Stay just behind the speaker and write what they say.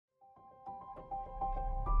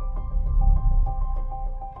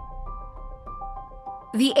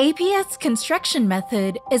The APS construction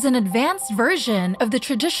method is an advanced version of the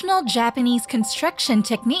traditional Japanese construction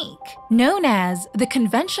technique, known as the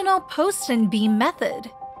conventional post and beam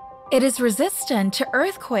method. It is resistant to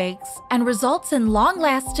earthquakes and results in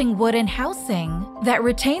long-lasting wooden housing that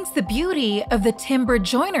retains the beauty of the timber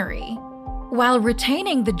joinery, while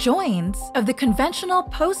retaining the joints of the conventional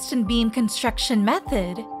post and beam construction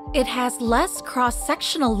method. It has less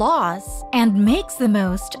cross-sectional loss and makes the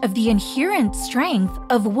most of the inherent strength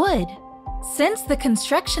of wood. Since the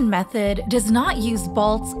construction method does not use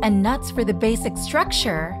bolts and nuts for the basic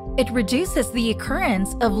structure, it reduces the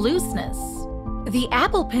occurrence of looseness. The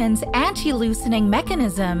apple pin's anti-loosening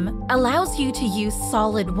mechanism allows you to use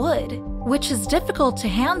solid wood, which is difficult to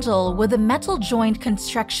handle with a metal joint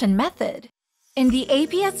construction method. In the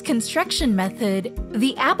APS construction method,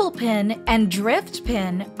 the apple pin and drift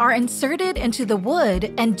pin are inserted into the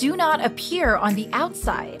wood and do not appear on the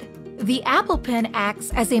outside. The apple pin acts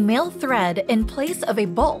as a male thread in place of a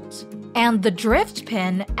bolt, and the drift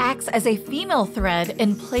pin acts as a female thread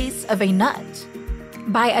in place of a nut.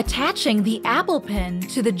 By attaching the apple pin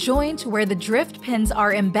to the joint where the drift pins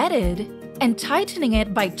are embedded and tightening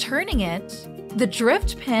it by turning it, the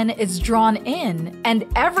drift pin is drawn in and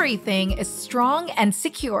everything is strong and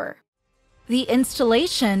secure. The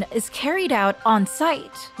installation is carried out on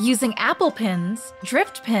site using apple pins,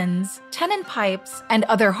 drift pins, tenon pipes, and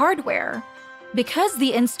other hardware. Because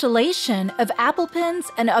the installation of apple pins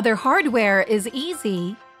and other hardware is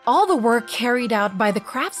easy, all the work carried out by the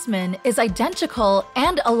craftsman is identical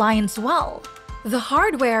and aligns well. The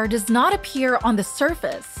hardware does not appear on the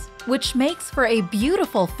surface, which makes for a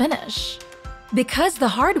beautiful finish. Because the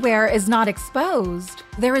hardware is not exposed,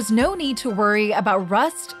 there is no need to worry about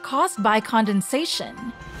rust caused by condensation,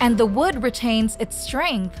 and the wood retains its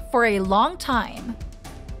strength for a long time.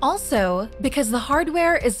 Also, because the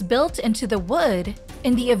hardware is built into the wood,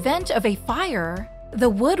 in the event of a fire, the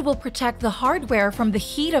wood will protect the hardware from the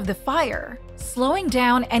heat of the fire, slowing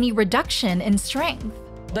down any reduction in strength.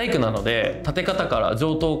 大工なので立て方から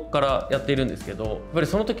上等からやっているんですけど、やっぱり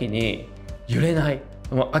その時に揺れない、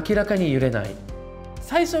もう明らかに揺れない。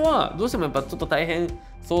最初はどうしてもやっぱちょっと大変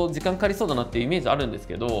そう時間かかりそうだなっていうイメージあるんです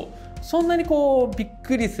けど、そんなにこうびっ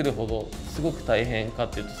くりするほどすごく大変かっ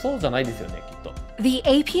ていうとそうじゃないですよね、きっと。The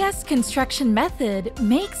APS construction method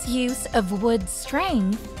makes use of wood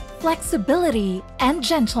strength, flexibility, and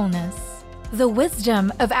gentleness. The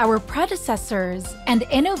wisdom of our predecessors and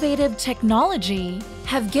innovative technology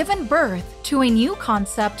have given birth to a new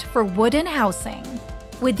concept for wooden housing.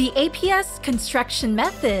 With the APS construction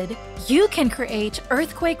method, you can create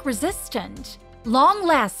earthquake-resistant,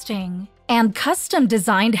 long-lasting, and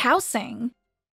custom-designed housing.